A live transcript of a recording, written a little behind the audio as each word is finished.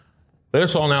Let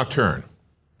us all now turn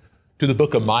to the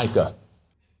book of Micah,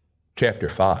 chapter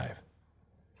 5,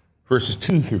 verses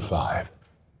 2 through 5.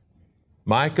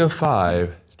 Micah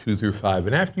 5, 2 through 5.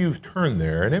 And after you've turned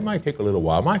there, and it might take a little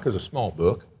while, Micah's a small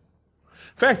book.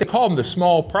 In fact, they call them the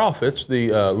small prophets,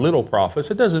 the little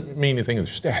prophets. It doesn't mean anything of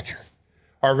their stature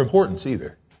or of importance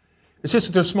either. It's just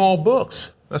that they're small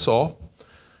books, that's all.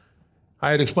 I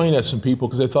had explained that to some people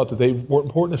because they thought that they weren't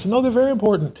important. I said, no, they're very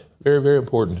important. Very, very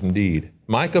important indeed.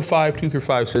 Micah 5, 2 through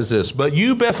 5 says this, "But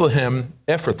you, Bethlehem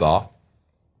Ephrathah,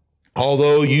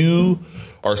 although you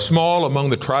are small among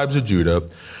the tribes of Judah,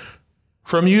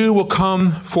 from you will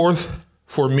come forth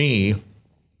for me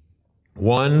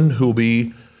one who will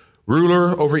be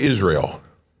ruler over Israel.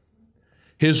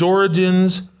 His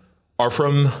origins are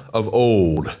from of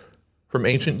old, from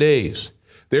ancient days.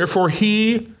 Therefore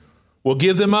he will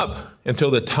give them up until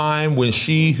the time when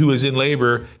she who is in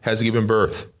labor has given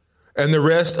birth. And the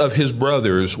rest of his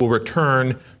brothers will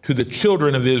return to the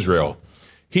children of Israel.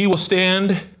 He will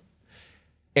stand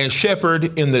and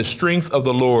shepherd in the strength of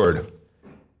the Lord,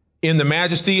 in the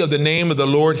majesty of the name of the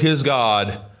Lord his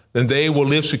God. Then they will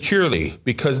live securely,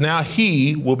 because now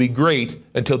he will be great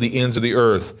until the ends of the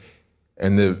earth."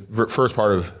 And the first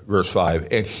part of verse 5,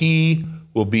 "And he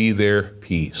will be their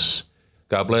peace."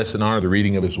 God bless and honor the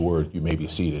reading of his word. You may be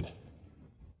seated.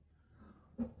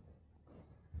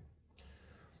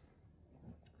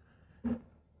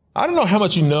 I don't know how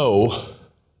much you know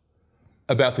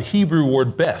about the Hebrew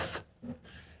word Beth.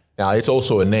 Now, it's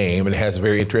also a name, and it has a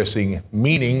very interesting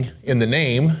meaning in the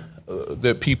name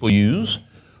that people use,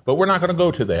 but we're not going to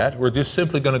go to that. We're just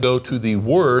simply going to go to the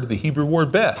word, the Hebrew word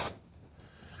Beth.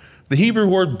 The Hebrew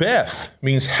word Beth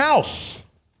means house.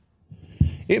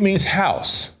 It means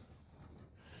house.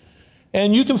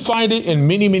 And you can find it in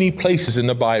many, many places in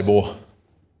the Bible.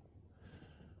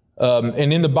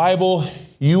 And in the Bible,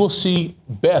 you will see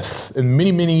Beth in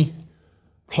many, many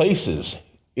places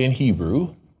in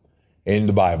Hebrew. In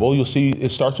the Bible, you'll see it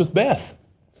starts with Beth,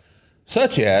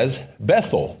 such as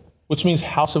Bethel, which means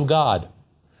house of God,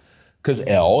 because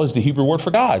El is the Hebrew word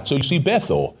for God. So you see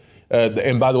Bethel.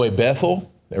 And by the way,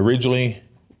 Bethel, originally,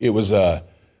 it was a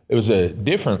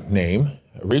different name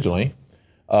originally,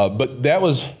 but that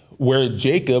was where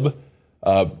Jacob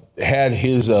had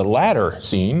his ladder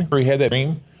scene, where he had that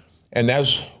dream, and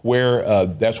that's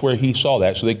where he saw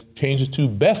that. So they changed it to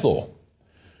Bethel.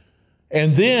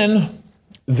 And then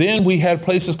we had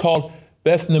places called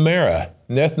Beth Nimerah.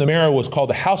 Beth Nimerah was called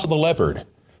the house of the leopard.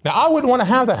 Now, I wouldn't want to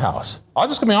have that house. I'm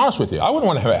just going to be honest with you. I wouldn't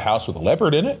want to have a house with a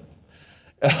leopard in it.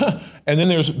 And then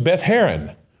there's Beth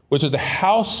Haran, which is the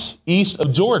house east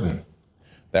of Jordan.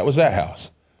 That was that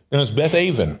house. Then there's Beth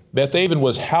Aven. Beth Aven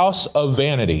was house of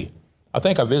vanity. I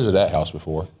think I visited that house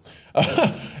before.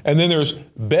 And then there's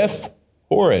Beth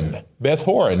Horon. Beth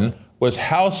Horon was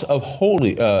house of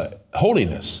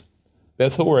holiness.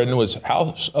 Beth Horon was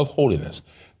house of holiness.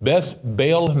 Beth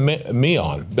Baal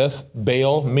Meon,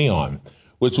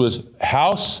 which was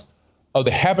house of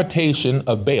the habitation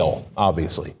of Baal,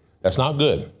 obviously. That's not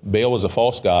good. Baal was a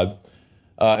false god.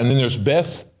 And then there's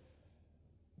Beth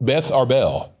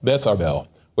Arbel,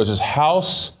 which is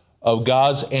house of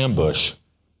God's ambush.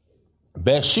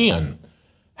 Beth Shean,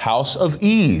 house of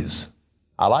ease.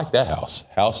 I like that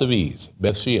house of ease,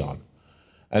 Beth Shean.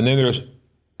 And then there's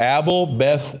Abel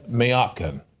Beth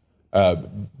Maacah.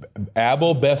 And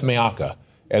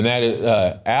that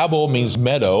is, Abel means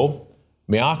meadow.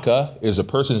 Maacah is a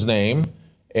person's name.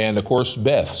 And of course,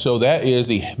 Beth. So that is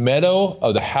the meadow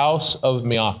of the house of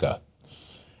Maacah.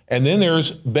 And then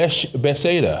there's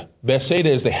Bethsaida. Bethsaida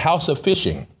is the house of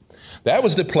fishing. That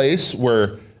was the place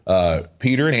where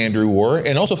Peter and Andrew were,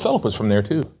 and also Philip was from there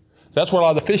too. That's where a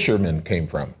lot of the fishermen came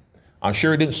from. I'm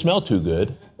sure it didn't smell too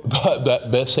good,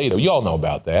 but Bethsaida, you all know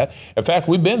about that. In fact,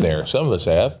 we've been there. Some of us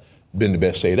have been to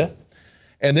Bethsaida.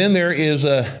 And then there is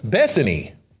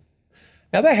Bethany.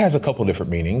 Now that has a couple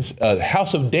different meanings.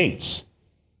 House of dates.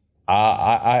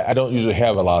 I don't usually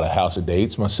have a lot of house of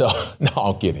dates myself. No,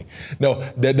 I'm kidding. No,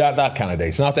 not that kind of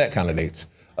dates. Not that kind of dates.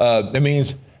 It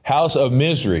means house of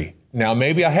misery. Now,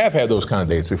 maybe I have had those kind of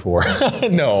dates before.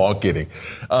 No, I'm kidding.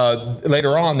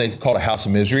 Later on, they call it a house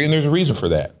of misery, and there's a reason for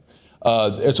that.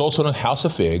 It's also a house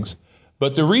of figs.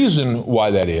 But the reason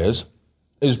why that is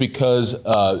because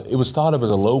it was thought of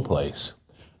as a low place.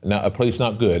 Now, a place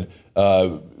not good,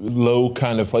 low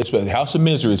kind of place. But the house of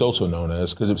misery is also known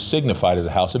as, because it's signified as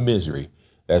a house of misery.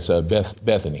 That's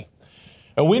Bethany.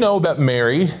 And we know about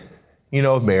Mary,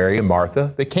 Mary and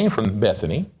Martha. They came from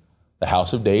Bethany, the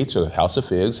house of dates or the house of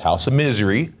figs, house of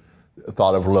misery,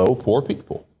 thought of low, poor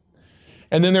people.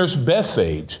 And then there's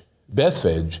Bethphage.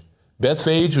 Bethphage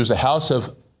was the house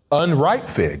of unripe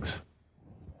figs.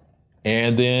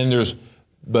 And then there's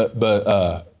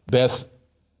Bethesda.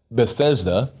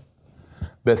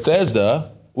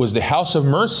 Bethesda was the house of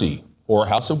mercy or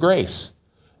house of grace.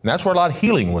 And that's where a lot of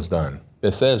healing was done,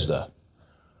 Bethesda.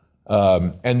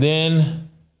 And then,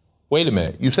 wait a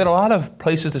minute, you said a lot of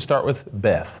places that start with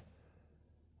Beth.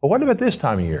 But what about this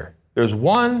time of year? There's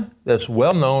one that's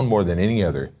well known more than any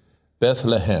other,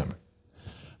 Bethlehem.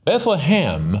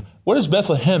 Bethlehem, what does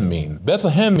Bethlehem mean?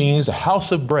 Bethlehem means a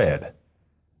house of bread.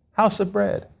 House of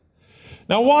bread.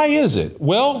 Now, why is it?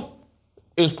 Well,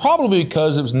 it was probably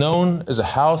because it was known as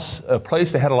a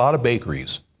place that had a lot of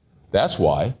bakeries. That's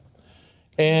why.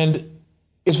 And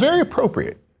it's very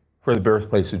appropriate for the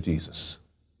birthplace of Jesus.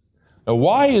 Now,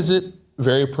 why is it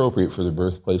very appropriate for the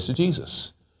birthplace of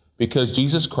Jesus? Because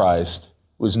Jesus Christ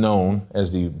was known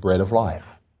as the bread of life.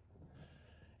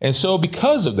 And so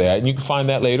because of that, and you can find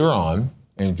that later on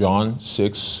in John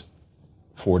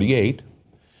 6:48,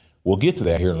 we'll get to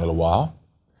that here in a little while.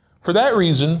 For that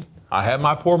reason, I have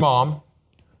my poor mom,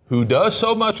 who does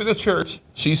so much for the church.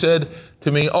 She said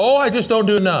to me, "Oh, I just don't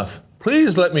do enough.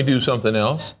 Please let me do something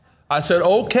else." I said,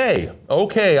 okay,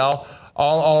 I'll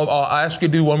ask you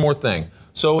to do one more thing.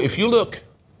 So if you look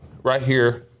right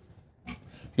here,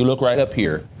 you look right up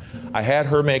here, I had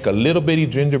her make a little bitty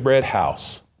gingerbread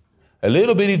house, a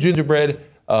little bitty gingerbread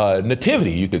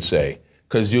nativity, you could say,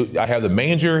 because I have the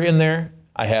manger in there,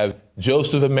 I have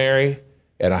Joseph and Mary,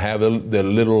 and I have the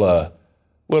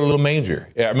little manger.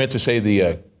 I meant to say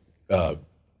the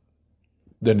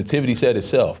nativity set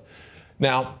itself.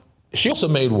 Now, she also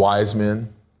made wise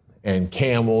men and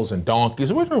camels and donkeys.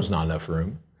 There was not enough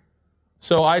room.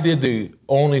 So I did the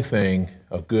only thing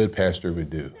a good pastor would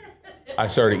do. I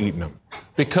started eating them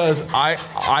because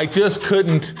I just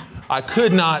could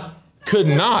not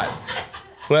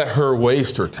let her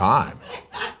waste her time.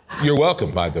 You're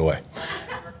welcome, by the way.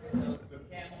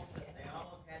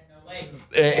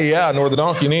 Yeah, nor the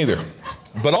donkey neither.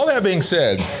 But all that being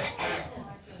said,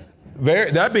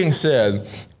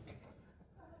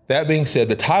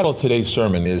 the title of today's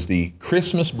sermon is the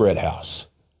Christmas Bread House.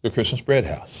 The Christmas Bread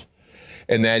House.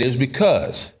 And that is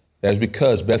because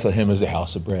Bethlehem is the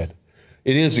house of bread.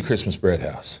 It is the Christmas Bread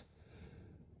House.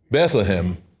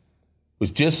 Bethlehem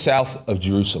was just south of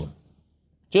Jerusalem.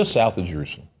 Just south of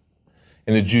Jerusalem.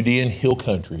 In the Judean hill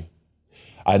country.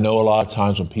 I know a lot of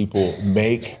times when people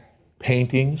make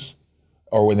paintings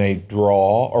or when they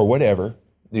draw or whatever,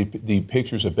 the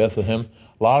pictures of Bethlehem,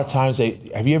 a lot of times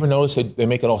have you ever noticed they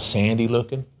make it all sandy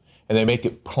looking and they make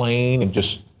it plain and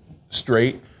just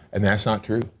straight, and that's not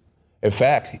true. In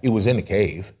fact, it was in a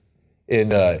cave,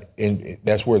 and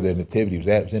that's where the nativity was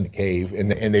at. It was in the cave,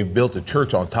 and they built a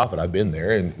church on top of it. I've been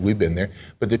there, and we've been there.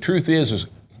 But the truth is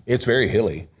it's very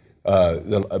hilly.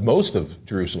 Most of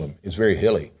Jerusalem is very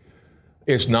hilly.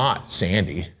 It's not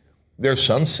sandy. There's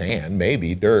some sand,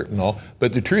 maybe dirt and all,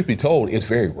 but the truth be told, it's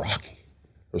very rocky.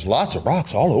 There's lots of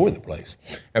rocks all over the place.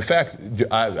 In fact,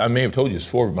 I may have told you this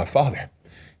before, but my father,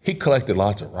 he collected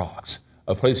lots of rocks.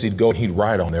 A place he'd go and he'd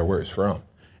write on there where it's from.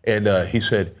 And he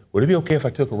said, "Would it be okay if I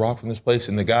took a rock from this place?"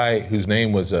 And the guy whose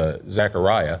name was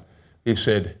Zachariah, he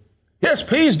said, "Yes,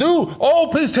 please do. Oh,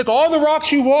 please take all the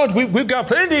rocks you want. We've got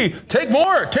plenty. Take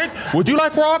more. Would you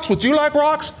like rocks? Would you like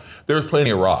rocks?" There's plenty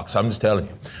of rocks. I'm just telling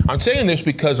you. I'm saying this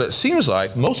because it seems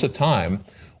like most of the time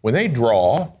when they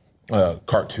draw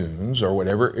cartoons or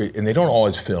whatever, and they don't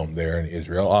always film there in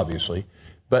Israel, obviously,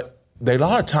 but they a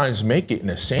lot of times make it in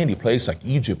a sandy place like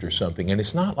Egypt or something, and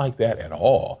it's not like that at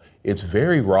all. It's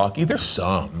very rocky. There's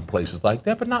some places like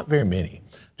that, but not very many,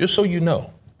 just so you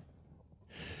know.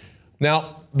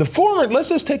 Now, let's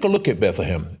just take a look at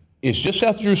Bethlehem. It's just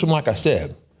south of Jerusalem, like I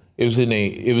said.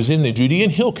 It was in the Judean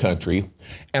hill country,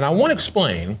 and I want to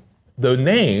explain the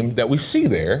name that we see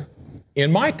there in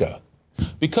Micah,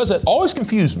 because it always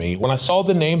confused me when I saw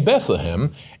the name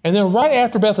Bethlehem, and then right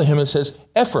after Bethlehem it says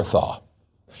Ephrathah.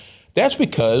 That's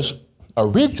because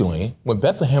originally, when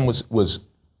Bethlehem was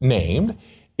named,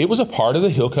 it was a part of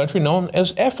the hill country known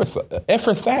as Ephrath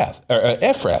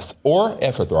or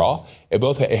Ephrathah.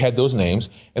 It had those names,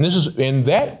 and this is in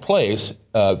that place.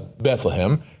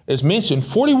 Bethlehem is mentioned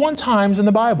 41 times in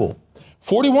the Bible,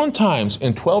 41 times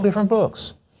in 12 different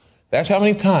books. That's how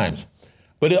many times.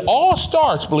 But it all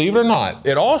starts, believe it or not,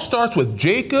 it all starts with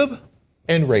Jacob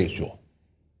and Rachel.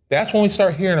 That's when we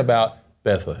start hearing about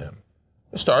Bethlehem.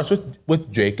 It starts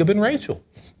with Jacob and Rachel.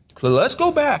 So let's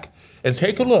go back and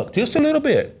take a look just a little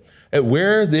bit at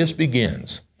where this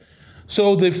begins.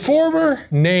 So the former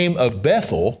name of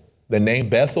Bethel, the name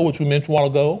Bethel, which we mentioned a while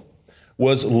ago,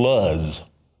 was Luz.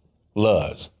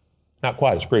 Luz. Not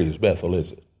quite as pretty as Bethel,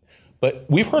 is it? But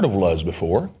we've heard of Luz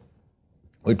before.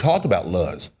 We've talked about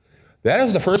Luz. That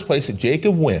is the first place that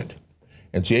Jacob went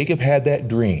And Jacob had that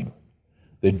dream,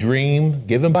 the dream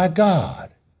given by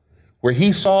God, where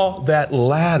he saw that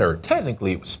ladder.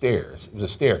 Technically, it was stairs. It was a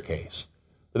staircase,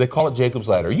 but they call it Jacob's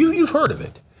ladder. You've heard of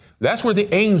it. That's where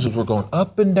the angels were going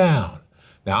up and down.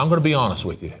 Now, I'm going to be honest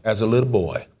with you. As a little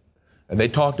boy, and they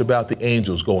talked about the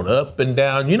angels going up and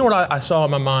down. You know what I saw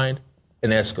in my mind?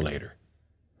 An escalator.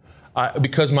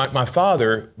 Because my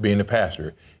father, being a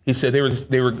pastor, he said they were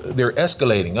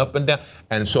escalating up and down.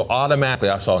 And so automatically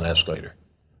I saw an escalator.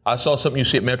 I saw something you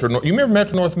see at Metro North. You remember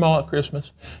Metro North Mall at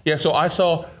Christmas? Yeah, so I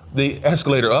saw the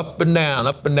escalator up and down,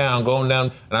 going down.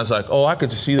 And I was like, oh, I could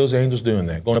just see those angels doing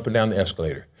that, going up and down the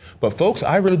escalator. But folks,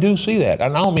 I really do see that.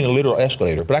 And I don't mean a literal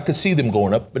escalator, but I could see them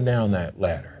going up and down that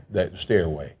ladder, that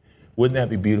stairway. Wouldn't that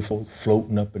be beautiful,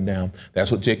 floating up and down?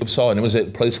 That's what Jacob saw, and it was at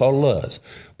a place called Luz.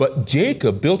 But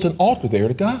Jacob built an altar there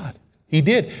to God. He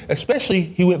did, especially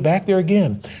he went back there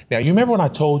again. Now, you remember when I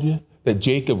told you that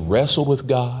Jacob wrestled with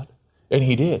God? And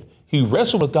he did. He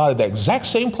wrestled with God at that exact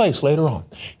same place later on.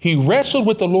 He wrestled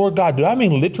with the Lord God. Do I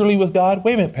mean literally with God?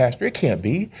 Wait a minute, Pastor, it can't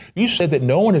be. You said that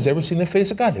no one has ever seen the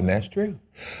face of God, and that's true.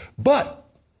 But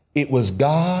it was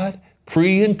God,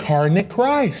 pre-incarnate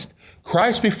Christ.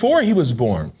 Christ before he was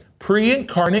born.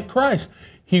 Pre-incarnate Christ.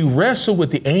 He wrestled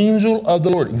with the angel of the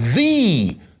Lord.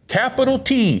 The, capital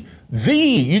T, the,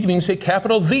 you can even say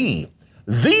capital the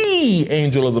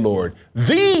angel of the Lord.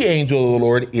 The angel of the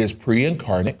Lord is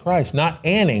pre-incarnate Christ, not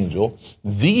an angel,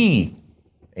 the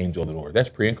angel of the Lord. That's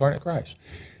pre-incarnate Christ.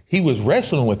 He was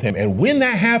wrestling with him. And when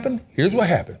that happened, here's what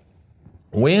happened.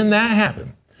 When that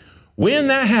happened,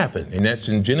 and that's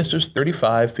in Genesis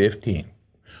 35:15.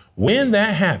 When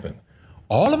that happened,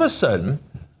 all of a sudden,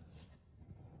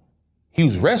 he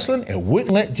was wrestling and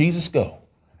wouldn't let Jesus go.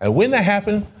 And when that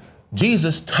happened,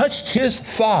 Jesus touched his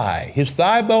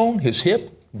thigh bone, his hip,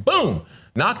 boom,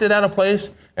 knocked it out of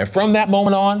place. And from that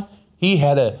moment on, he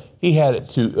had a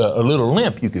little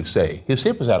limp, you could say. His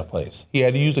hip was out of place. He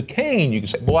had to use a cane, you could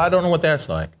say. Boy, I don't know what that's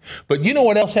like. But you know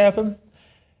what else happened?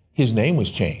 His name was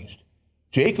changed.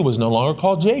 Jacob was no longer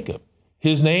called Jacob.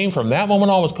 His name from that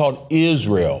moment on was called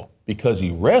Israel because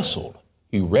he wrestled.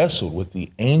 He wrestled with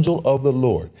the angel of the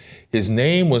Lord. His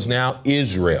name was now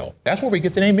Israel. That's where we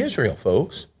get the name Israel,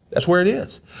 folks. That's where it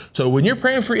is. So when you're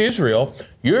praying for Israel,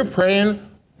 you're praying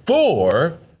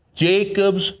for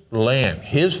Jacob's land,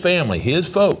 his family, his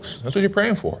folks. That's what you're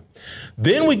praying for.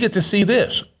 Then we get to see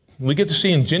this. We get to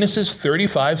see in Genesis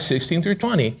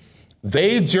 35:16-20,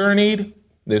 they journeyed,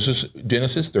 this is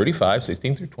Genesis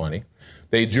 35:16-20,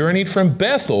 they journeyed from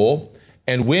Bethel,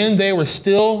 and when they were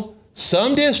still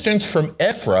some distance from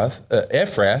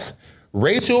Ephrath,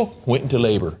 Rachel went into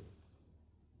labor.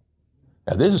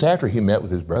 Now, this is after he met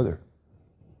with his brother.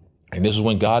 And this is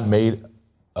when God made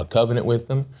a covenant with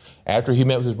them. After he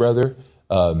met with his brother,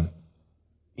 with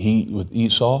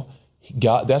Esau,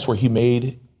 that's where he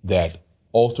made that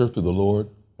altar to the Lord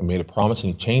and made a promise,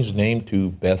 and he changed the name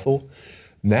to Bethel.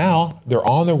 Now, they're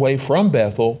on their way from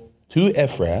Bethel to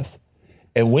Ephrath.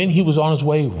 And when he was on his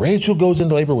way, Rachel goes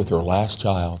into labor with her last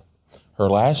child. Her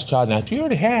last child. Now, she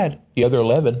already had the other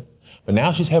 11, but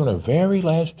now she's having her very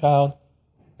last child.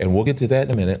 And we'll get to that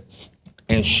in a minute.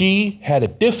 And she had a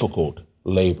difficult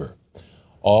labor.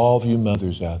 All of you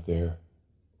mothers out there,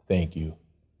 thank you.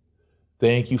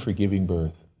 Thank you for giving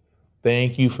birth.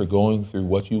 Thank you for going through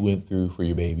what you went through for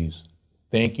your babies.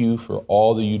 Thank you for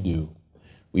all that you do.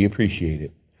 We appreciate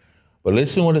it. But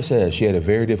listen what it says. She had a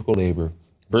very difficult labor.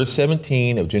 Verse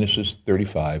 17 of Genesis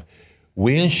 35.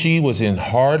 When she was in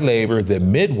hard labor, the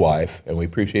midwife, and we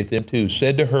appreciate them too,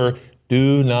 said to her,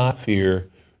 do not fear.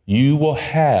 You will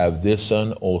have this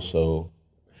son also.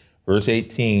 Verse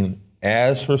 18,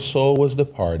 as her soul was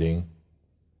departing,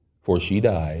 for she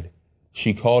died,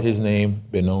 she called his name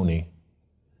Benoni,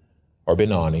 or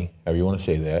Benoni, however you want to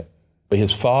say that. But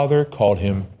his father called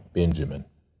him Benjamin.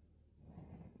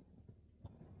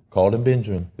 Called him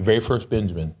Benjamin, the very first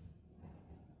Benjamin.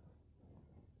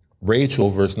 Rachel,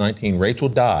 verse 19, Rachel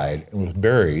died and was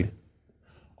buried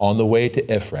on the way to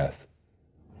Ephrath,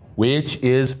 which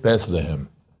is Bethlehem.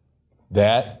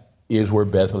 That is where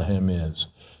Bethlehem is.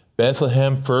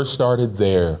 Bethlehem first started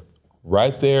there,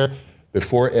 right there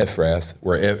before Ephrath,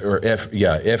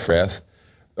 Ephrath,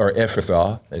 or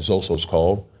Ephrathah, as also it's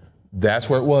called. That's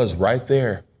where it was, right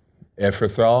there.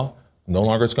 Ephrathah, no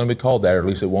longer it's going to be called that, or at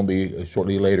least it won't be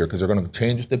shortly later, because they're going to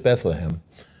change it to Bethlehem.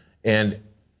 And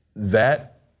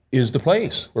that is the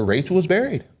place where Rachel was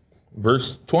buried.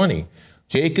 Verse 20,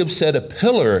 Jacob set a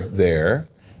pillar there.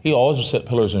 He always set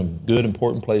pillars in good,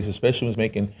 important places, especially when he was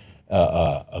making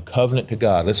a covenant to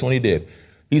God. Listen what he did.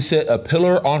 He set a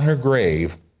pillar on her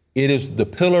grave. It is the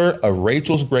pillar of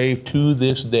Rachel's grave to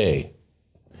this day.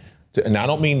 And I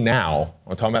don't mean now.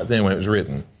 I'm talking about then when it was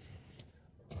written.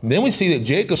 And then we see that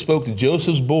Jacob spoke to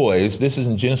Joseph's boys. This is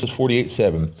in Genesis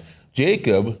 48:7.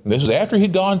 Jacob, this was after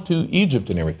he'd gone to Egypt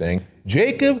and everything.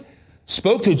 Jacob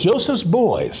spoke to Joseph's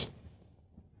boys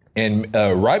and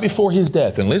right before his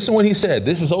death. And listen what he said.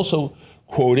 This is also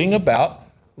quoting about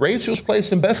Rachel's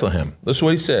place in Bethlehem. Listen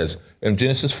what he says in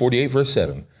Genesis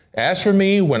 48:7. As for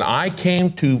me, when I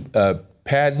came to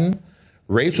Paddan,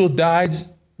 Rachel died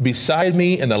beside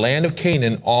me in the land of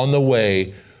Canaan on the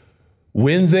way,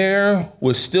 when there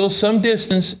was still some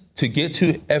distance to get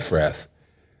to Ephrath.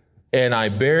 And I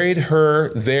buried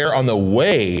her there on the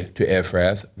way to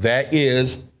Ephrath, that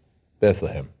is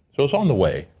Bethlehem. So it's on the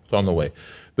way. It's on the way.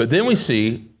 But then we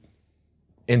see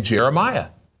in Jeremiah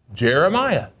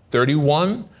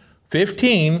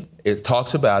 31:15, it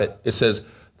talks about it. It says,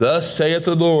 thus saith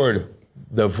the Lord,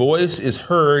 the voice is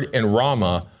heard in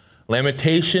Ramah,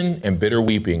 lamentation and bitter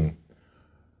weeping.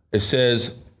 It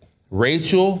says,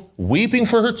 Rachel weeping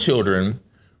for her children,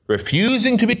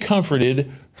 refusing to be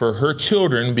comforted for her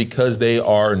children because they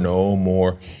are no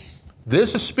more.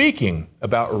 This is speaking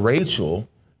about Rachel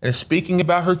and speaking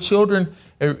about her children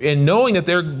and knowing that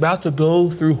they're about to go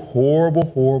through horrible,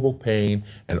 horrible pain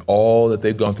and all that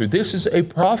they've gone through. This is a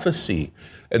prophecy.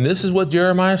 And this is what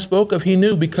Jeremiah spoke of. He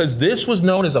knew because this was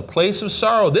known as a place of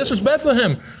sorrow. This was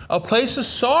Bethlehem, a place of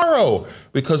sorrow,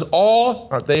 because all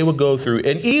they would go through.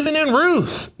 And even in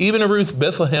Ruth,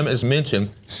 Bethlehem is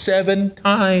mentioned 7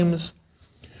 times.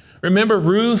 Remember,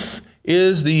 Ruth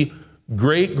is the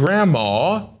great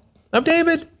grandma of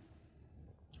David.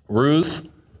 Ruth,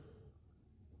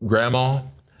 grandma,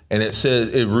 and it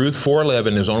says Ruth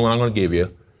 4:11 is the only one I'm going to give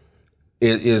you.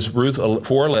 It is Ruth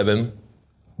 4:11.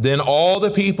 Then all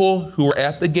the people who were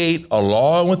at the gate,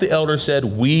 along with the elders, said,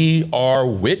 we are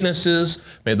witnesses.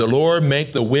 May the Lord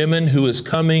make the women who is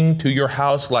coming to your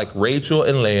house like Rachel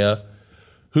and Leah,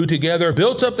 who together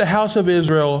built up the house of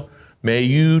Israel. May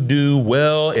you do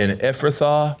well in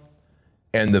Ephrathah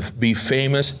and be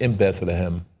famous in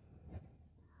Bethlehem.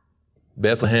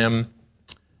 Bethlehem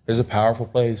is a powerful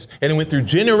place. And it went through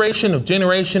generation of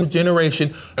generation of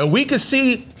generation. And we could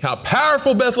see how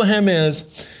powerful Bethlehem is.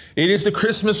 It is the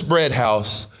Christmas bread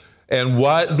house. And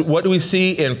what do we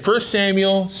see in 1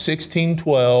 Samuel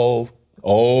 16:12?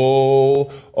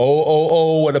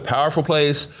 Oh, what a powerful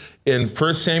place. In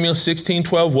 1 Samuel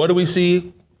 16:12, what do we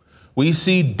see? We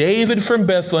see David from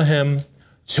Bethlehem,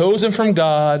 chosen from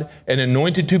God and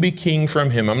anointed to be king from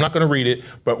him. I'm not going to read it,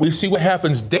 but we see what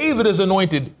happens. David is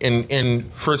anointed in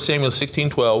 1 Samuel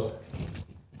 16:12.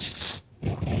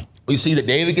 We see that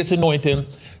David gets anointed.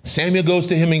 Samuel goes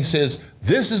to him and he says,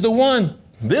 this is the one.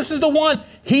 This is the one.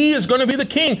 He is going to be the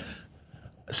king.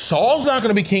 Saul's not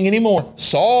going to be king anymore.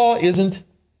 Saul isn't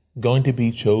going to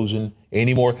be chosen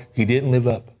anymore. He didn't live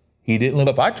up. He didn't live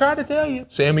up. I tried to tell you,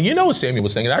 Samuel. You know what Samuel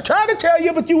was saying. I tried to tell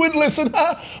you, but you wouldn't listen.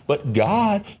 But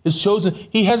God is chosen.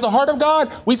 He has the heart of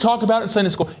God. We talk about it in Sunday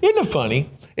school. Isn't it funny?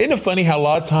 Isn't it funny how a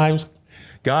lot of times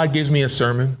God gives me a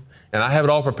sermon and I have it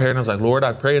all prepared. And I was like, Lord,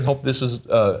 I pray and hope this is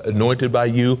anointed by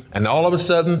you. And all of a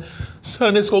sudden,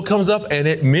 Sunday school comes up and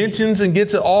it mentions and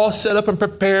gets it all set up and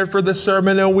prepared for the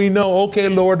sermon. And we know, okay,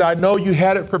 Lord, I know you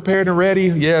had it prepared and ready.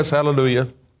 Yes, hallelujah.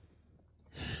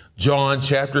 John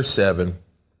chapter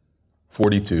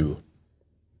 7:42.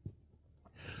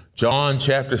 John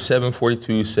chapter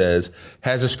 7:42 says,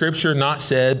 has the scripture not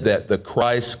said that the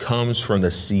Christ comes from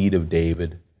the seed of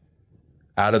David,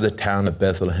 out of the town of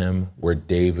Bethlehem where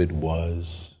David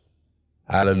was?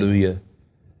 Hallelujah.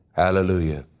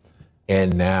 Hallelujah.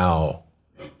 And now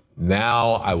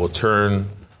I will turn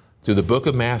to the book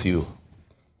of Matthew.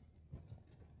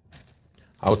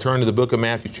 I will turn to the book of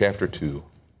Matthew chapter 2.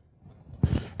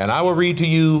 And I will read to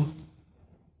you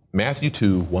Matthew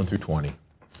 2:1-20.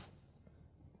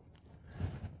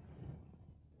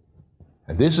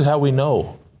 And this is how we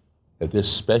know that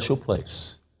this special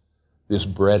place, this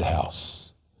bread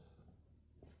house,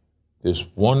 this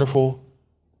wonderful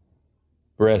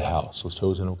bread house was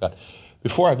chosen of God.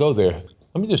 Before I go there,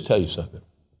 let me just tell you something.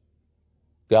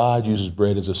 God uses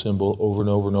bread as a symbol over and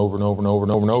over and over and over and over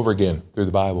and over and over again through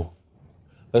the Bible.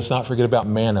 Let's not forget about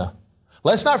manna.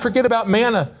 Let's not forget about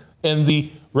manna and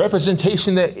the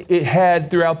representation that it had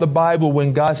throughout the Bible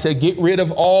when God said, get rid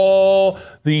of all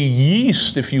the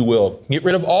yeast, if you will. Get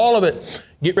rid of all of it.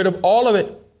 Get rid of all of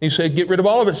it. He said, get rid of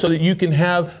all of it so that you can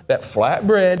have that flat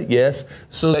bread, yes,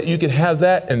 so that you can have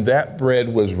that. And that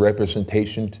bread was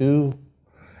representation too.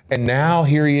 And now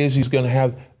here he is, he's going to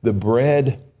have the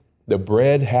bread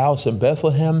house in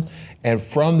Bethlehem. And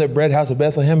from the bread house of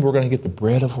Bethlehem, we're going to get the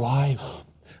bread of life.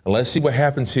 And let's see what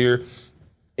happens here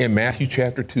in Matthew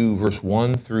chapter 2, verse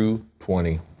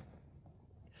 1-20.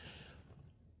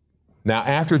 Now,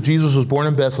 after Jesus was born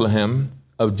in Bethlehem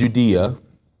of Judea,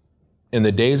 in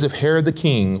the days of Herod the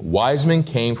king, wise men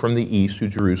came from the east to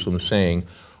Jerusalem, saying,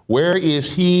 "Where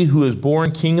is he who is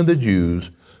born King of the Jews?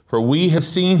 For we have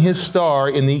seen his star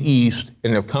in the east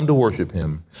and have come to worship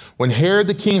him." When Herod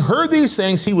the king heard these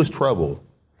things, he was troubled,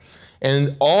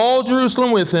 and all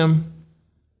Jerusalem with him.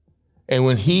 And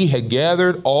when he had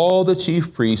gathered all the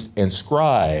chief priests and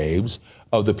scribes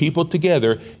of the people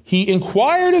together, he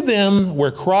inquired of them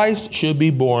where Christ should be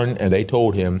born, and they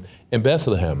told him, "In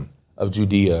Bethlehem of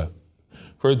Judea.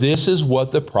 For this is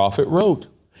what the prophet wrote.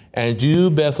 And you,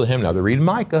 Bethlehem," now they're reading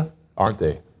Micah, aren't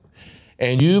they?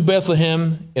 "And you,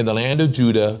 Bethlehem, in the land of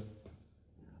Judah,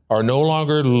 are no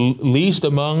longer least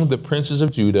among the princes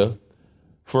of Judah,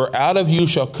 for out of you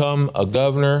shall come a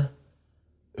governor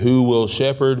who will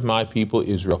shepherd my people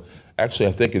Israel." Actually,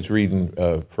 I think it's reading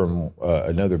from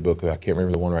another book. I can't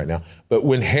remember the one right now. But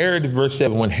when Herod, verse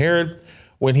 7,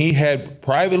 when he had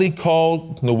privately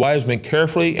called the wise men,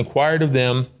 carefully inquired of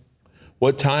them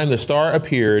what time the star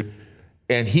appeared,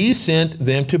 and he sent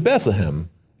them to Bethlehem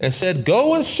and said,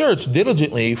 "Go and search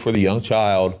diligently for the young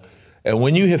child. And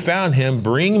when you have found him,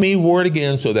 bring me word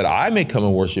again so that I may come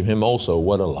and worship him also."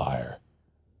 What a liar.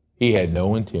 He had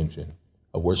no intention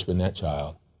of worshiping that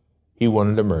child. He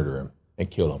wanted to murder him and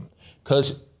kill him.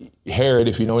 Because Herod,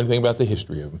 if you know anything about the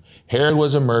history of him, Herod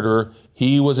was a murderer.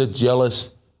 He was a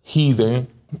jealous heathen,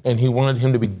 and he wanted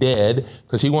him to be dead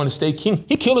because he wanted to stay king.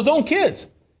 He killed his own kids.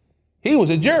 He was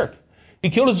a jerk. He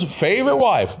killed his favorite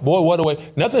wife. Boy, what a way.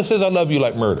 Nothing says I love you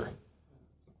like murder.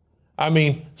 I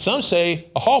mean, some say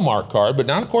a Hallmark card, but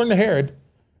not according to Herod.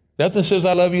 Nothing says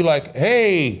I love you like,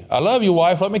 "Hey, I love you,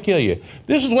 wife, let me kill you."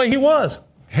 This is the way he was.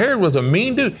 Herod was a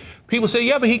mean dude. People say,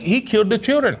 yeah, but he killed the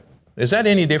children. Is that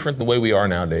any different than the way we are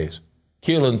nowadays?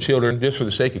 Killing children just for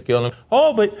the sake of killing them.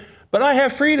 Oh, but I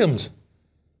have freedoms.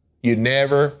 You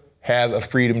never have a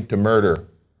freedom to murder.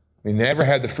 You never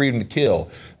have the freedom to kill.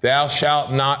 "Thou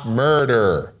shalt not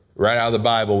murder." Right out of the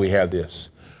Bible, we have this.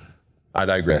 I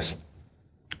digress.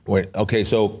 Okay,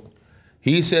 so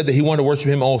he said that he wanted to worship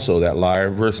him also, that liar.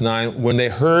 Verse 9, "When they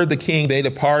heard the king, they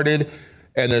departed,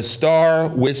 and the star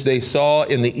which they saw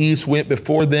in the east went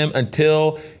before them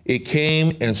until it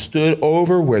came and stood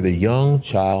over where the young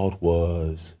child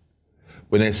was.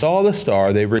 When they saw the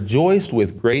star, they rejoiced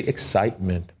with great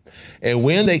excitement. And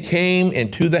when they came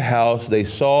into the house, they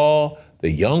saw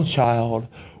the young child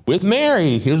with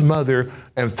Mary, his mother,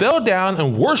 and fell down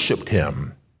and worshiped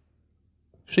him."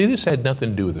 See, this had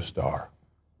nothing to do with the star.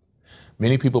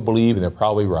 Many people believe, and they're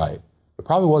probably right, it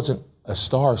probably wasn't a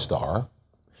star.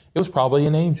 It was probably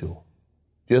an angel,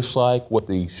 just like what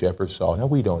the shepherds saw. Now,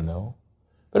 we don't know,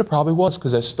 but it probably was,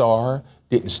 because that star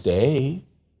didn't stay.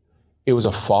 It was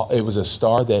a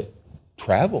star that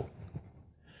traveled.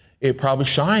 It probably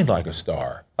shined like a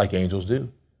star, like angels do.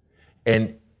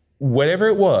 And whatever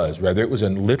it was, whether it was a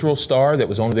literal star that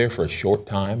was only there for a short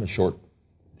time,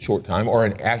 or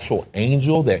an actual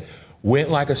angel that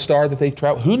went like a star that they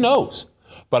traveled, who knows?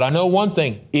 But I know one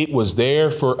thing, it was there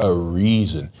for a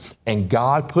reason. And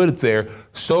God put it there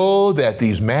so that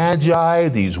these magi,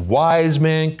 these wise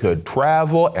men could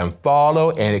travel and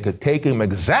follow, and it could take them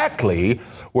exactly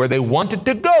where they wanted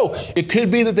to go. It could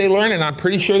be that they learned, and I'm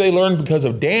pretty sure they learned because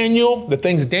of Daniel, the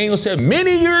things Daniel said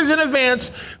many years in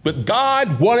advance, but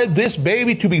God wanted this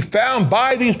baby to be found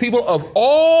by these people of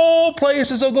all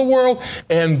places of the world,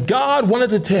 and God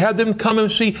wanted to have them come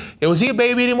and see. Was he a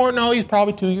baby anymore? No, he's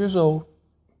probably 2 years old.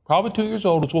 Probably 2 years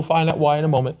old, which we'll find out why in a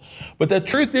moment. But the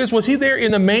truth is, was he there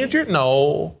in the manger?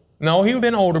 No, he would have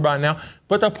been older by now.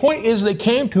 But the point is, they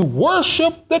came to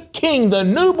worship the king, the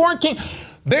newborn king.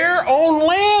 Their own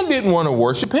land didn't want to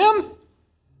worship him.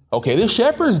 Okay, the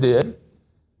shepherds did.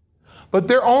 But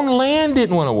their own land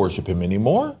didn't want to worship him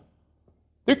anymore.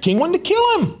 Their king wanted to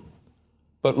kill him.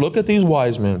 But look at these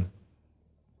wise men.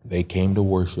 They came to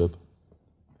worship.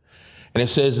 And it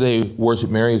says they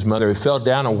worshiped Mary, his mother. They fell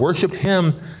down and worshiped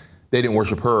him. They didn't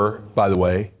worship her, by the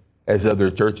way, as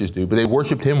other churches do, but they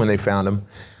worshiped him when they found him.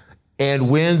 And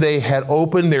when they had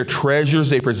opened their treasures,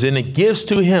 they presented gifts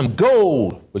to him.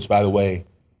 Gold, which, by the way,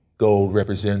 gold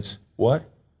represents what?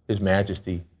 His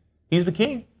majesty. He's the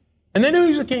king. And they knew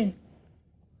he was the king.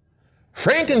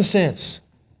 Frankincense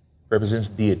represents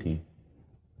deity.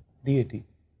 Deity.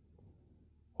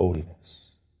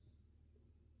 Holiness.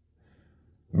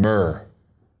 Myrrh.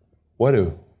 What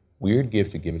a weird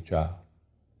gift to give a child.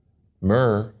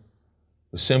 Myrrh,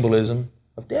 the symbolism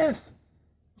of death.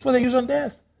 That's what they use on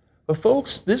death. But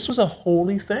folks, this was a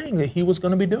holy thing that he was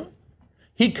going to be doing.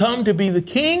 He come to be the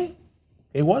king.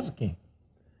 He was a king.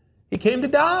 He came to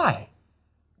die.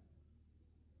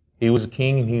 He was a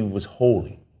king and he was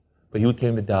holy. but he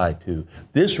came to die too.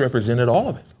 This represented all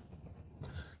of it.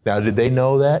 Now, did they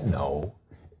know that? No.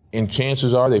 And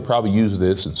chances are they probably used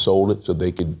this and sold it so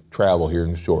they could travel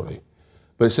here shortly.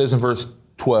 But it says in verse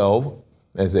 12,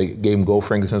 as they gave him gold,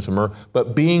 frankincense, and myrrh,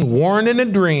 but being warned in a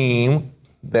dream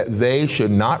that they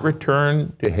should not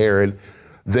return to Herod,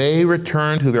 they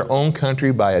returned to their own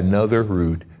country by another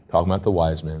route. Talking about the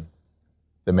wise men,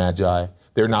 the magi.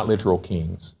 They're not literal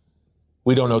kings.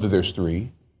 We don't know that there's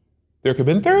 3. There could have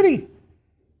been 30.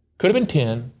 Could have been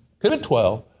 10. Could have been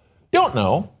 12. Don't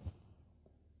know.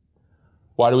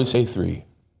 Why do we say 3?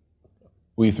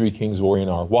 We 3 kings of Orient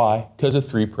are. Why? Because of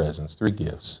 3 presents, 3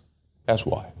 gifts. That's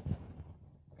why.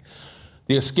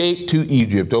 The escape to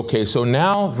Egypt. Okay, so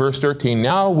now, verse 13,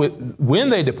 now when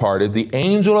they departed, the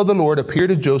angel of the Lord appeared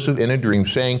to Joseph in a dream,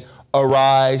 saying,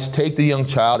 arise, take the young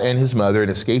child and his mother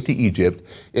and escape to Egypt,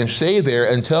 and stay there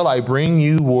until I bring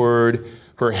you word,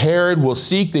 for Herod will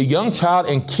seek the young child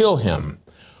and kill him.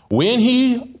 When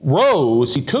he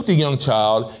rose, he took the young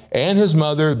child and his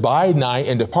mother by night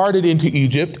and departed into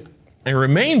Egypt and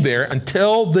remained there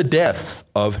until the death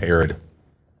of Herod,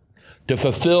 to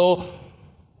fulfill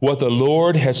what the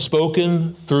Lord has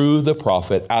spoken through the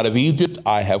prophet, out of Egypt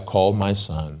I have called my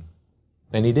son.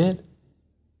 And he did.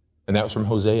 And that was from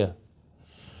Hosea.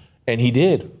 And he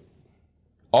did.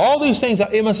 All these things,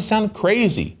 it must have sounded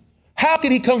crazy. How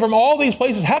could he come from all these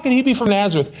places? How could he be from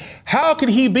Nazareth? How could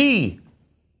he be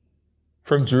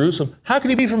from Jerusalem? How could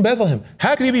he be from Bethlehem?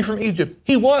 How could he be from Egypt?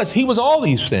 He was all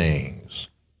these things.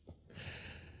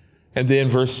 And then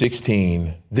verse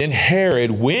 16, then Herod,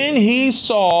 when he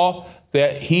saw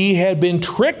that he had been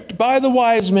tricked by the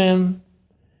wise men,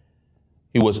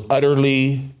 he was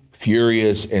utterly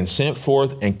furious and sent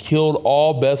forth and killed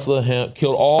all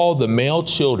the male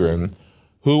children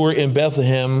who were in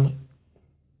Bethlehem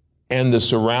and the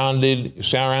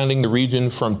surrounding the region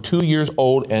from 2 years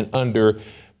old and under,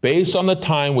 based on the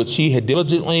time which he had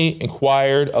diligently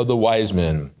inquired of the wise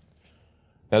men.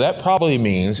 Now that probably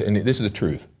means, and this is the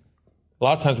truth, a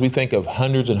lot of times we think of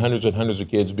hundreds and hundreds and hundreds of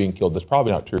kids being killed. That's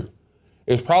probably not true.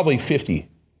 It was probably 50,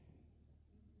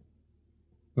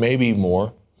 maybe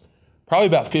more. Probably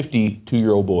about 50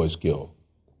 2-year-old boys killed.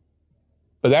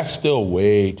 But that's still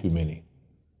way too many.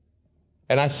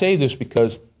 And I say this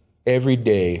because every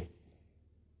day,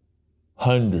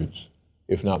 hundreds,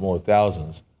 if not more,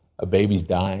 thousands of babies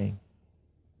dying.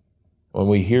 When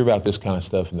we hear about this kind of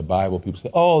stuff in the Bible, people say,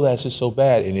 oh, that's just so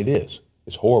bad. And it is.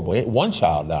 It's horrible. One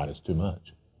child died is too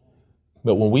much.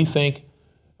 But when we think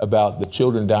about the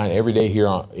children dying every day here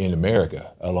in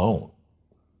America alone,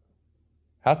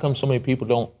 how come so many people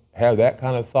don't have that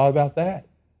kind of thought about that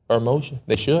or emotion?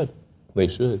 They should. They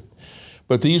should.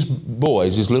 But these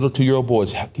boys, these little 2-year-old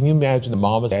boys, can you imagine the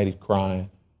mom and daddy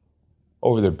crying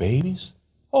over their babies?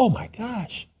 Oh my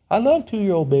gosh. I love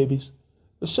 2-year-old babies.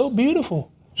 They're so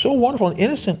beautiful, so wonderful and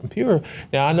innocent and pure.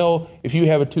 Now I know if you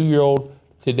have a 2-year-old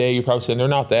today, you're probably saying they're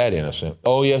not that innocent.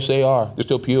 Oh yes, they are. They're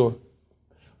still pure.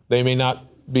 They may not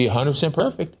be 100%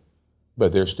 perfect,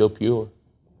 but they're still pure.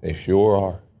 They sure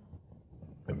are.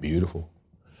 And beautiful.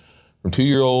 From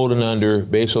 2-year-old and under,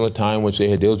 based on the time which they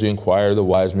had diligently inquired of the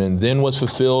wise men, then was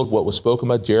fulfilled what was spoken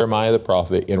by Jeremiah the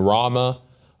prophet. In Ramah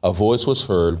a voice was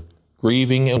heard,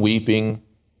 grieving and weeping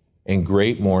and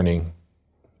great mourning,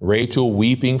 Rachel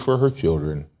weeping for her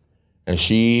children, and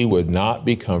she would not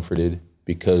be comforted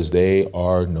because they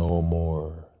are no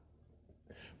more.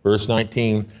 Verse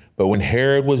 19, but when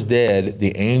Herod was dead,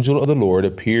 the angel of the Lord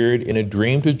appeared in a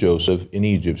dream to Joseph in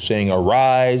Egypt, saying,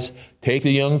 arise, take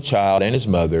the young child and his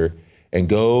mother, and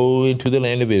go into the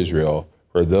land of Israel,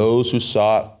 for those who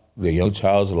sought the young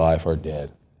child's life are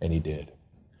dead. And he did.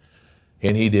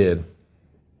 And he did.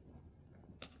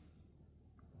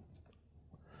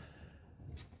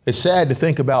 It's sad to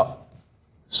think about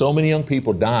so many young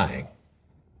people dying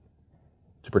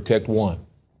to protect one.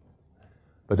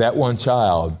 But that one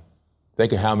child,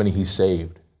 think of how many he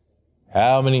saved.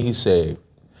 How many he saved.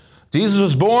 Jesus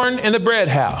was born in the bread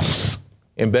house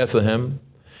in Bethlehem,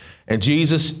 and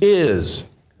Jesus is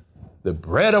the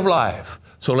bread of life.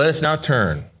 So let us now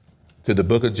turn to the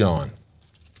book of John.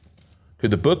 To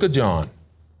the book of John.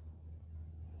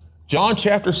 John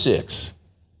chapter 6.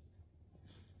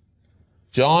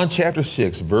 John chapter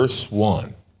 6, verse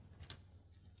 1.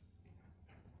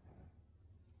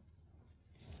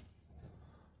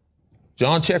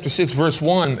 John chapter 6, verse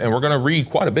 1, and we're going to read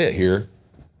quite a bit here.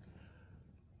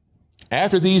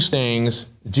 After these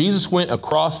things, Jesus went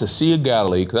across the Sea of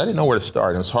Galilee, because I didn't know where to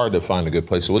start, and it's hard to find a good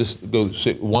place. So we'll just go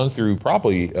 1 through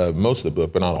probably most of the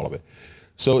book, but not all of it.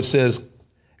 So it says,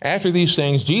 after these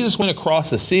things, Jesus went across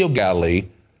the Sea of Galilee,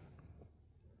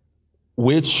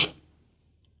 which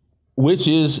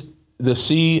is the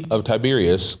Sea of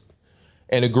Tiberias,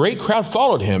 and a great crowd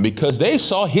followed him because they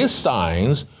saw his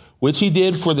signs, which he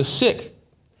did for the sick.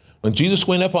 When Jesus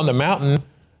went up on the mountain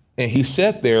and he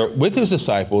sat there with his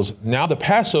disciples, now the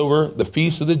Passover, the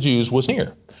feast of the Jews, was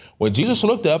near. When Jesus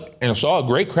looked up and saw a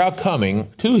great crowd coming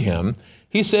to him,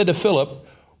 he said to Philip,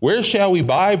 "Where shall we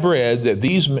buy bread that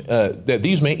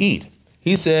these may eat?"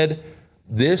 He said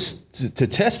this to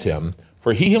test him,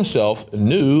 for he himself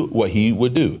knew what he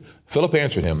would do. Philip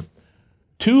answered him,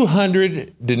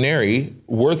 200 denarii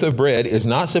worth of bread is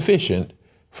not sufficient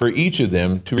for each of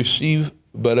them to receive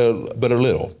but a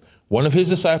little. One of his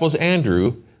disciples,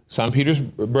 Andrew, Simon Peter's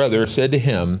brother, said to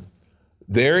him,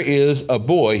 "There is a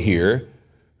boy here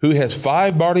who has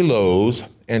 5 barley loaves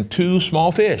and 2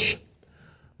 small fish.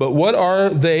 But what are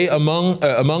they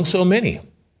among so many?"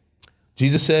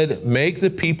 Jesus said, "Make the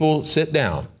people sit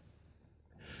down."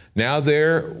 Now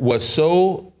there was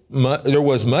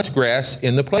much grass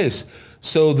in the place.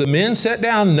 So the men sat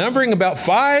down, numbering about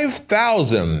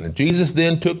 5,000. Jesus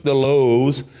then took the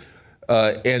loaves,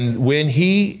 and when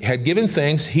he had given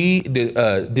thanks, he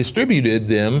distributed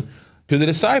them to the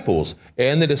disciples,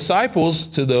 and the disciples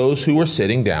to those who were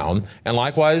sitting down, and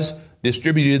likewise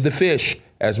distributed the fish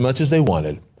as much as they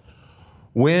wanted.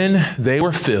 When they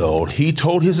were filled, he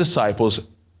told his disciples,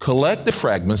 "Collect the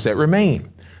fragments that remain,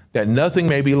 that nothing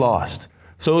may be lost."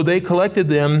 So they collected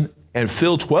them and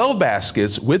filled 12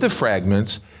 baskets with the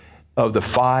fragments of the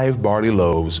 5 barley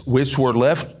loaves, which were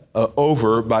left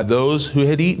over by those who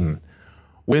had eaten.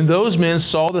 When those men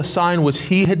saw the sign which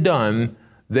he had done,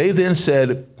 they then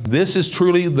said, "This is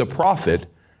truly the prophet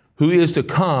who is to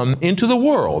come into the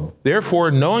world." Therefore,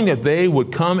 knowing that they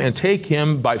would come and take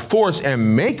him by force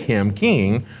and make him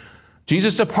king,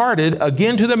 Jesus departed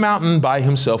again to the mountain by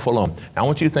himself alone. Now, I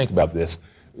want you to think about this.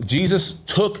 Jesus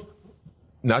took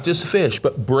not just fish,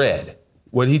 but bread.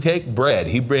 What did he take? Bread.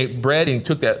 He made bread, and he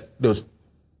took those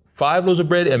 5 loaves of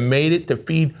bread and made it to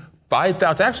feed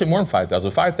 5,000, actually more than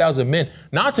 5,000 men,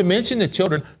 not to mention the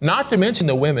children, not to mention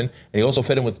the women, and he also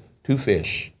fed them with 2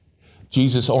 fish.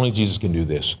 Only Jesus can do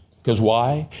this. Because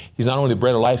why? He's not only the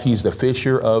bread of life, he's the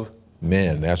fisher of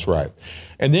men. That's right.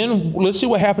 And then let's see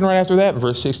what happened right after that in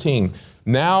verse 16.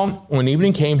 Now, when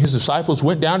evening came, his disciples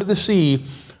went down to the sea.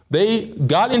 They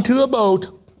got into a boat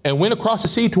and went across the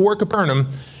sea toward Capernaum.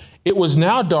 It was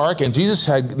now dark, and Jesus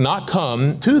had not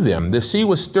come to them. The sea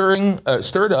was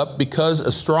stirred up because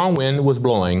a strong wind was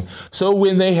blowing. So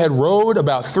when they had rowed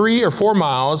about 3 or 4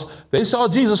 miles, they saw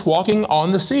Jesus walking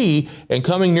on the sea and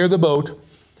coming near the boat,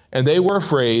 and they were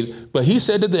afraid. But he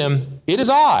said to them, "It is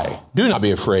I. Do not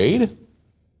be afraid."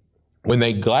 When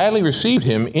they gladly received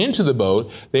him into the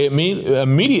boat,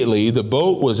 immediately the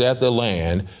boat was at the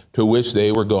land to which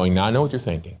they were going. Now I know what you're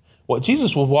thinking. Well,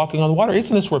 Jesus was walking on the water.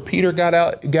 Isn't this where Peter got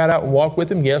out and walked with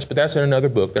him? Yes, but that's in another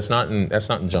book. That's not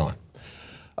in John.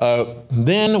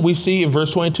 Then we see in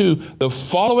verse 22, the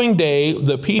following day,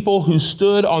 the people who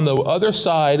stood on the other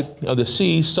side of the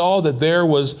sea saw that there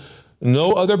was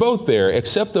no other boat there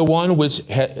except the one which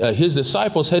his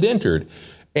disciples had entered,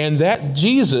 and that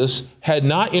Jesus had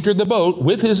not entered the boat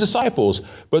with his disciples,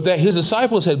 but that his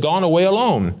disciples had gone away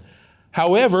alone.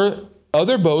 However,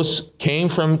 other boats came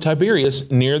from Tiberias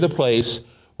near the place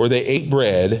where they ate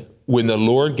bread when the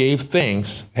Lord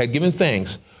had given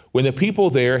thanks. When the people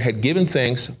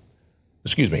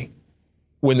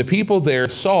there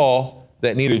saw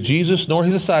that neither Jesus nor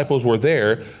his disciples were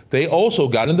there, they also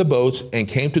got in the boats and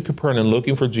came to Capernaum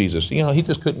looking for Jesus. You know, he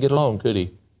just couldn't get alone, could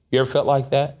he? You ever felt like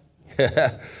that?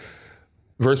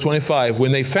 Verse 25,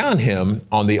 when they found him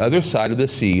on the other side of the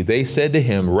sea, they said to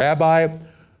him, "Rabbi,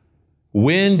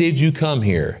 when did you come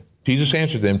here?" Jesus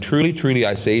answered them, "Truly, truly,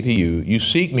 I say to you, you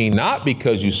seek me not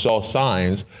because you saw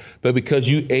signs, but because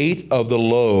you ate of the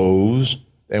loaves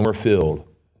and were filled.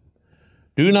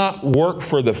 Do not work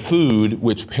for the food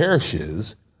which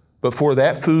perishes, but for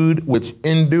that food which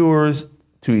endures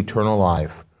to eternal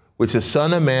life, which the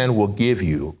Son of Man will give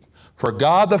you. For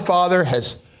God the Father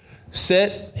has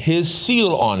set his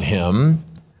seal on him."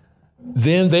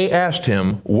 Then they asked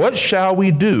him, "What shall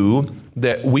we do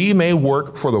that we may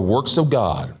work for the works of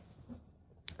God?"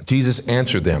 Jesus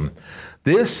answered them,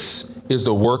 "This is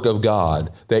the work of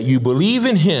God, that you believe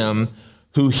in him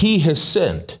who he has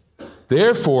sent."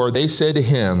 Therefore they said to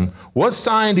him, "What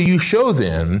sign do you show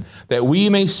then, that we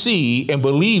may see and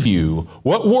believe you?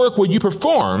 What work will you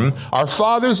perform? Our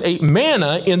fathers ate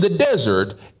manna in the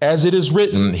desert, as it is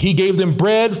written, he gave them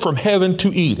bread from heaven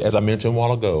to eat." As I mentioned a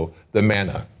while ago, the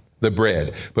manna, the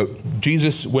bread. But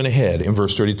Jesus went ahead in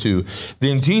verse 32.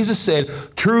 Then Jesus said,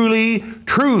 "Truly,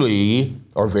 truly,"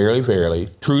 or verily, verily,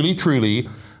 "truly, truly,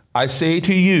 I say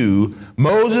to you,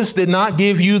 Moses did not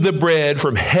give you the bread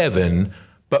from heaven,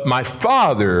 but my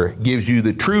Father gives you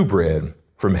the true bread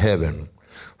from heaven.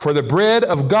 For the bread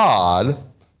of God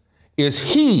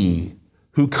is he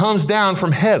who comes down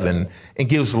from heaven and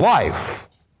gives life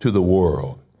to the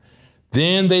world.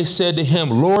 Then they said to him,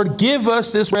 Lord, give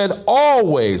us this bread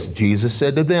always. Jesus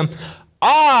said to them,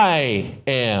 I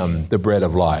am the bread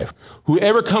of life.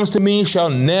 Whoever comes to me shall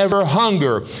never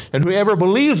hunger, and whoever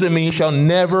believes in me shall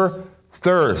never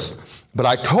thirst. But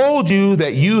I told you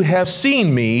that you have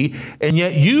seen me, and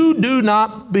yet you do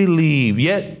not believe.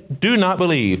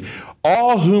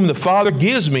 All whom the Father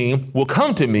gives me will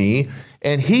come to me,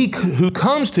 and he who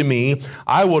comes to me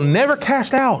I will never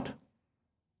cast out.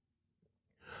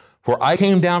 For I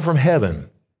came down from heaven,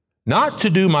 not to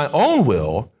do my own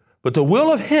will, but the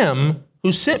will of him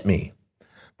who sent me.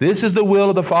 This is the will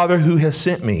of the Father who has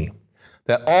sent me,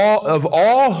 that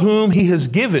all whom he has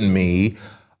given me,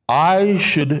 I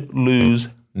should lose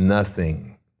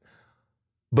nothing,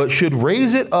 but should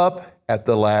raise it up at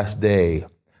the last day.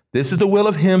 This is the will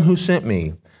of him who sent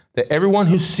me, that everyone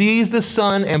who sees the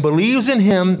Son and believes in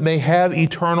him may have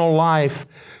eternal life,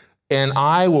 and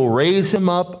I will raise him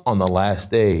up on the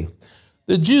last day.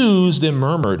 The Jews then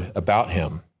murmured about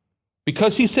him,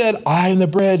 because he said, I am the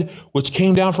bread which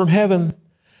came down from heaven.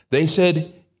 They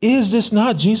said, is this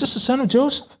not Jesus, the son of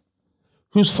Joseph,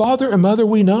 whose father and mother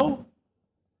we know?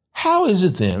 How is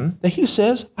it then that he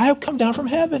says, I have come down from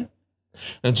heaven?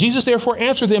 And Jesus therefore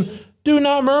answered them, do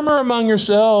not murmur among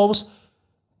yourselves.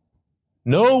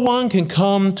 No one can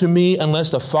come to me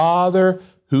unless the Father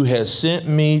who has sent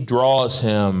me draws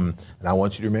him. And I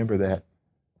want you to remember that.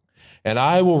 And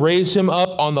I will raise him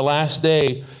up on the last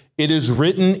day. It is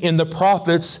written in the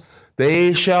prophets,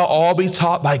 they shall all be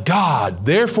taught by God.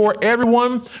 Therefore,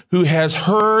 everyone who has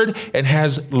heard and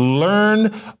has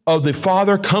learned of the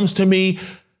Father comes to me.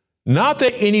 Not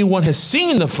that anyone has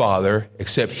seen the Father,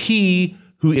 except he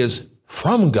who is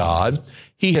from God.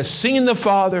 He has seen the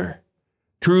Father.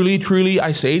 Truly, truly,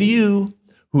 I say to you,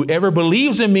 whoever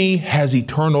believes in me has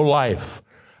eternal life.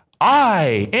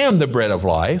 I am the bread of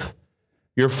life.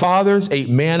 Your fathers ate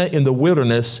manna in the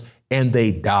wilderness, and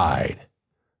they died.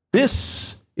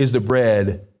 This is the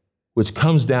bread which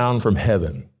comes down from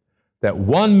heaven, that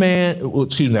one may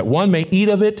eat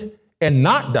of it and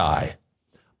not die.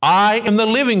 I am the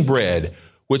living bread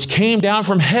which came down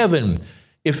from heaven.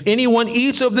 If anyone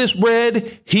eats of this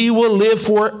bread, he will live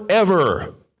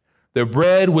forever. The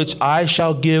bread which I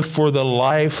shall give for the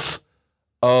life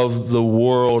of the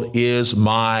world is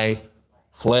my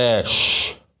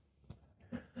flesh.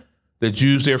 The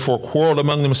Jews therefore quarreled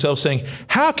among themselves, saying,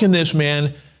 how can this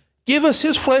man give us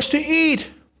his flesh to eat?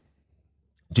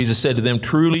 Jesus said to them,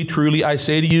 truly, truly, I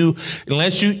say to you,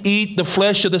 unless you eat the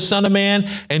flesh of the Son of Man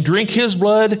and drink his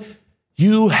blood,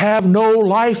 you have no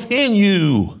life in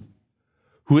you.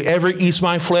 Whoever eats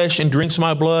my flesh and drinks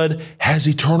my blood has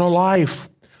eternal life,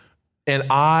 and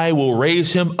I will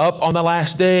raise him up on the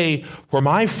last day. For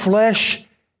my flesh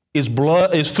is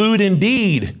food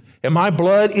indeed, and my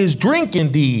blood is drink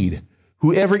indeed.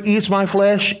 Whoever eats my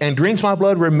flesh and drinks my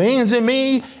blood remains in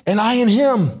me, and I in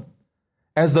him.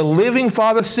 As the living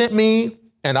Father sent me,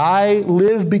 and I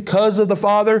live because of the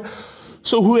Father,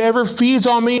 so whoever feeds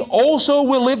on me also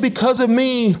will live because of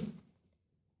me.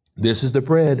 This is the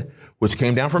bread which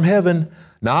came down from heaven,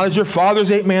 not as your fathers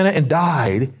ate manna and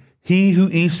died. He who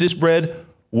eats this bread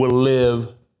will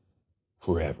live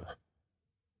forever.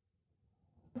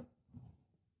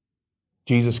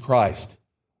 Jesus Christ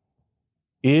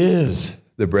is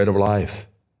the bread of life.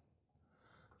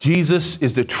 Jesus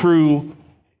is the true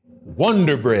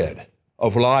wonder bread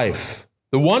of life,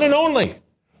 the one and only.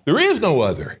 There is no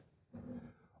other.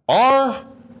 Our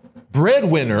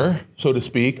breadwinner, so to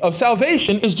speak, of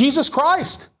salvation is Jesus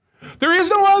Christ. There is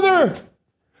no other.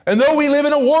 And though we live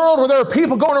in a world where there are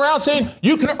people going around saying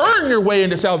you can earn your way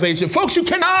into salvation, folks, you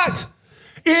cannot.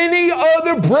 Any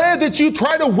other bread that you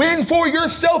try to win for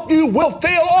yourself, you will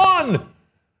fail on,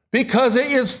 because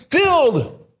it is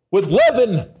filled with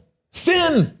leaven,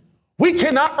 sin. We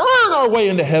cannot earn our way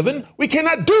into heaven. We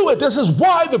cannot do it. This is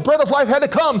why the bread of life had to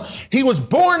come. He was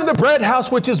born in the bread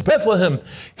house, which is Bethlehem.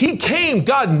 He came.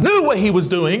 God knew what he was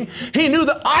doing. He knew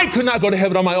that I could not go to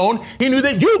heaven on my own. He knew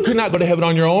that you could not go to heaven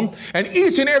on your own. And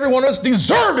each and every one of us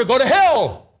deserve to go to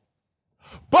hell.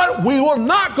 But we will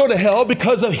not go to hell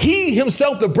because of he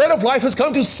himself, the bread of life, has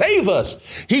come to save us.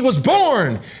 He was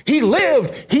born, he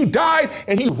lived, he died,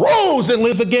 and he rose and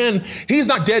lives again. He's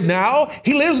not dead now.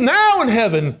 He lives now in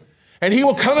heaven. And he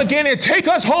will come again and take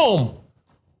us home.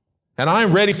 And I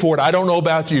am ready for it. I don't know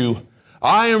about you.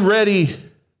 I am ready.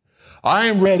 I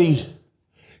am ready.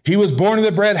 He was born in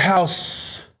the bread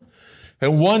house.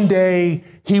 And one day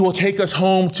he will take us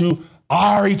home to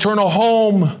our eternal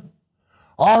home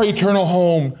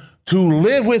to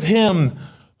live with him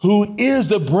who is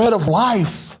the bread of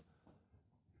life.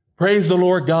 Praise the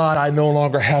Lord God. I no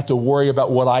longer have to worry about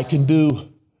what I can do,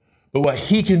 but what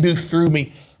he can do through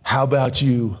me. How about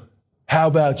you? How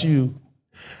about you?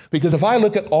 Because if I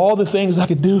look at all the things I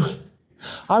could do,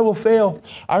 I will fail.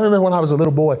 I remember when I was a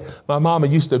little boy, my mama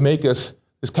used to make us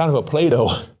this kind of a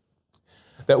Play-Doh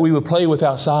that we would play with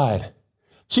outside.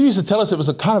 She used to tell us it was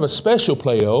a kind of a special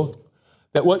Play-Doh,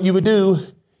 that what you would do,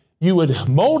 you would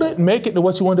mold it and make it into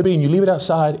what you wanted to be, and you leave it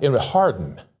outside and it would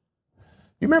harden.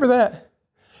 You remember that?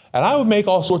 And I would make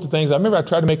all sorts of things. I remember I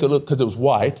tried to make it look, because it was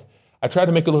white, I tried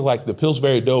to make it look like the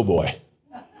Pillsbury Doughboy.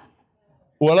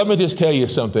 Well, let me just tell you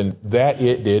something, that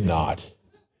it did not.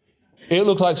 It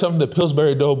looked like something the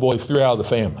Pillsbury Doughboy threw out of the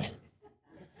family.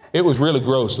 It was really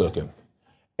gross looking.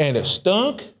 And it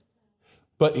stunk,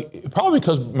 but probably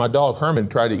because my dog Herman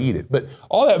tried to eat it. But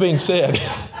all that being said,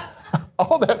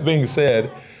 oh,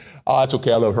 that's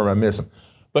okay, I love Herman, I miss him.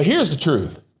 But here's the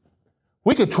truth.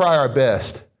 We could try our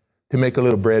best to make a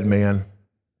little bread man,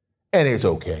 and it's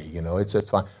okay, it's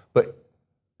fine. But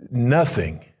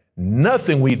nothing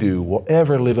we do will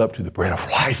ever live up to the bread of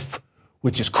life,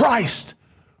 which is Christ,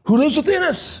 who lives within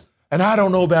us. And I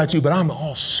don't know about you, but I'm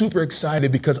all super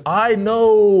excited because I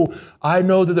know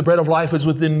that the bread of life is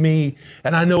within me,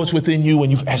 and I know it's within you when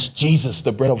you've asked Jesus,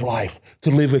 the bread of life,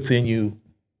 to live within you.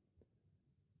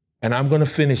 And I'm going to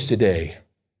finish today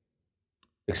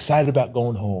excited about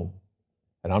going home,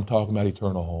 and I'm talking about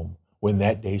eternal home, when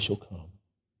that day shall come.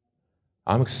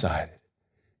 I'm excited.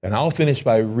 And I'll finish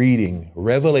by reading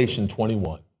Revelation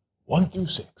 21, 1 through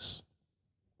 6.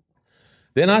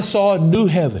 Then I saw a new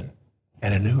heaven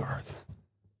and a new earth.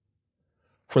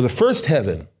 For the first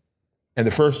heaven and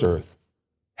the first earth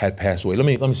had passed away. Let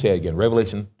me say it again.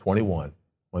 Revelation 21,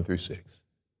 1 through 6.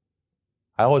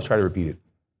 I always try to repeat it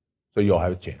so you all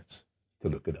have a chance to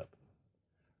look it up.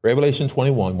 Revelation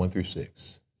 21, 1 through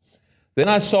 6. Then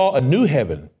I saw a new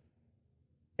heaven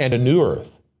and a new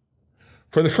earth.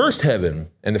 For the first heaven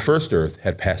and the first earth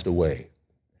had passed away,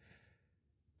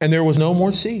 and there was no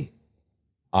more sea.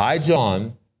 I,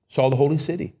 John, saw the holy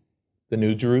city, the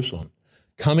new Jerusalem,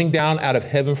 coming down out of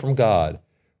heaven from God,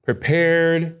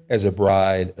 prepared as a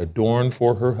bride adorned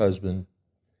for her husband.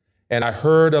 And I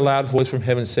heard a loud voice from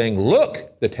heaven saying,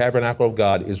 "Look, the tabernacle of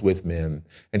God is with men,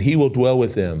 and he will dwell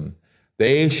with them.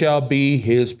 They shall be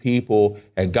his people,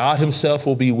 and God himself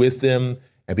will be with them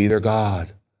and be their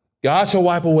God. God shall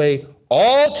wipe away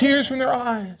all tears from their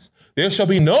eyes. There shall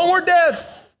be no more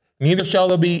death, neither shall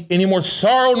there be any more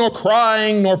sorrow, nor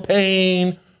crying, nor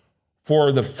pain,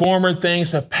 for the former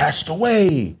things have passed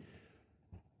away."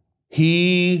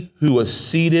 He who was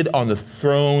seated on the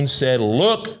throne said,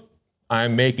 "Look, I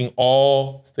am making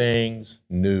all things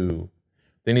new."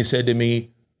 Then he said to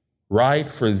me,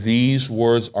 "Write, for these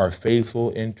words are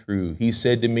faithful and true." He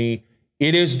said to me,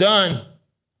 "It is done.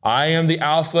 I am the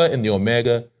Alpha and the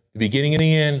Omega, the beginning and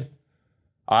the end.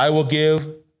 I will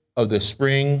give of the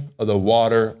spring of the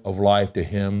water of life to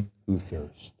him who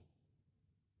thirsts."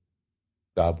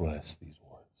 God bless these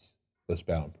words. Let's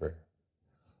bow in prayer.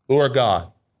 Lord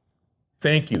God,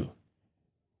 thank you.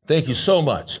 Thank you so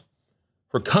much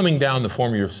for coming down in the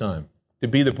form of your Son to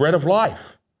be the bread of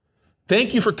life.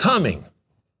 Thank you for coming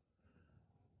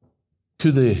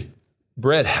to the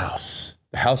bread house,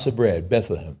 the house of bread,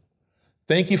 Bethlehem.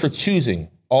 Thank you for choosing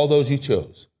all those you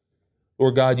chose.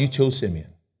 Lord God, you chose Simeon.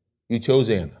 You chose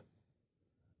Anna.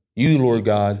 You, Lord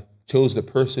God, chose the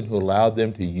person who allowed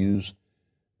them to use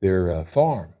their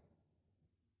farm,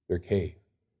 their cave.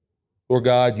 Lord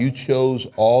God, you chose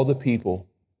all the people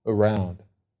around.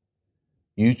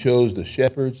 You chose the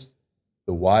shepherds,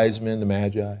 the wise men, the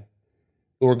magi.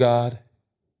 Lord God,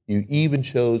 you even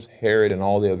chose Herod and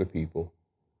all the other people.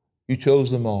 You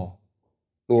chose them all.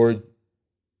 Lord,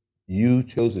 you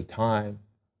chose a time,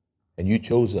 and you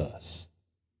chose us,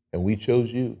 and we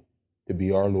chose you to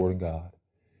be our Lord and God.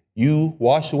 You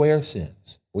washed away our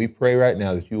sins. We pray right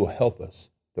now that you will help us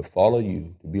to follow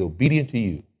you, to be obedient to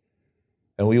you,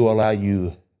 and we will allow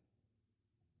you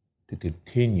to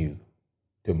continue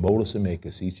to mold us and make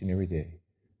us each and every day.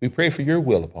 We pray for your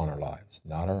will upon our lives,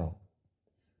 not our own.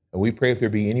 And we pray if there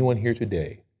be anyone here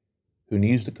today who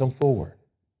needs to come forward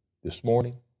this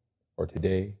morning or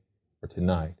today or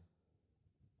tonight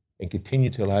and continue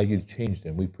to allow you to change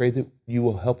them, we pray that you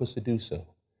will help us to do so,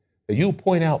 that you will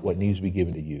point out what needs to be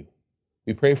given to you.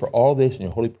 We pray for all this in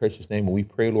your holy, precious name, and we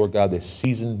pray, Lord God, this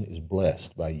season is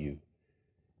blessed by you.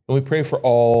 And we pray for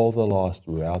all the lost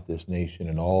throughout this nation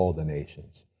and all the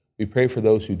nations. We pray for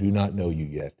those who do not know you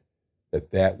yet,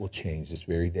 that will change this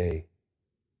very day.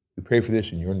 We pray for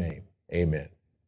this in your name. Amen.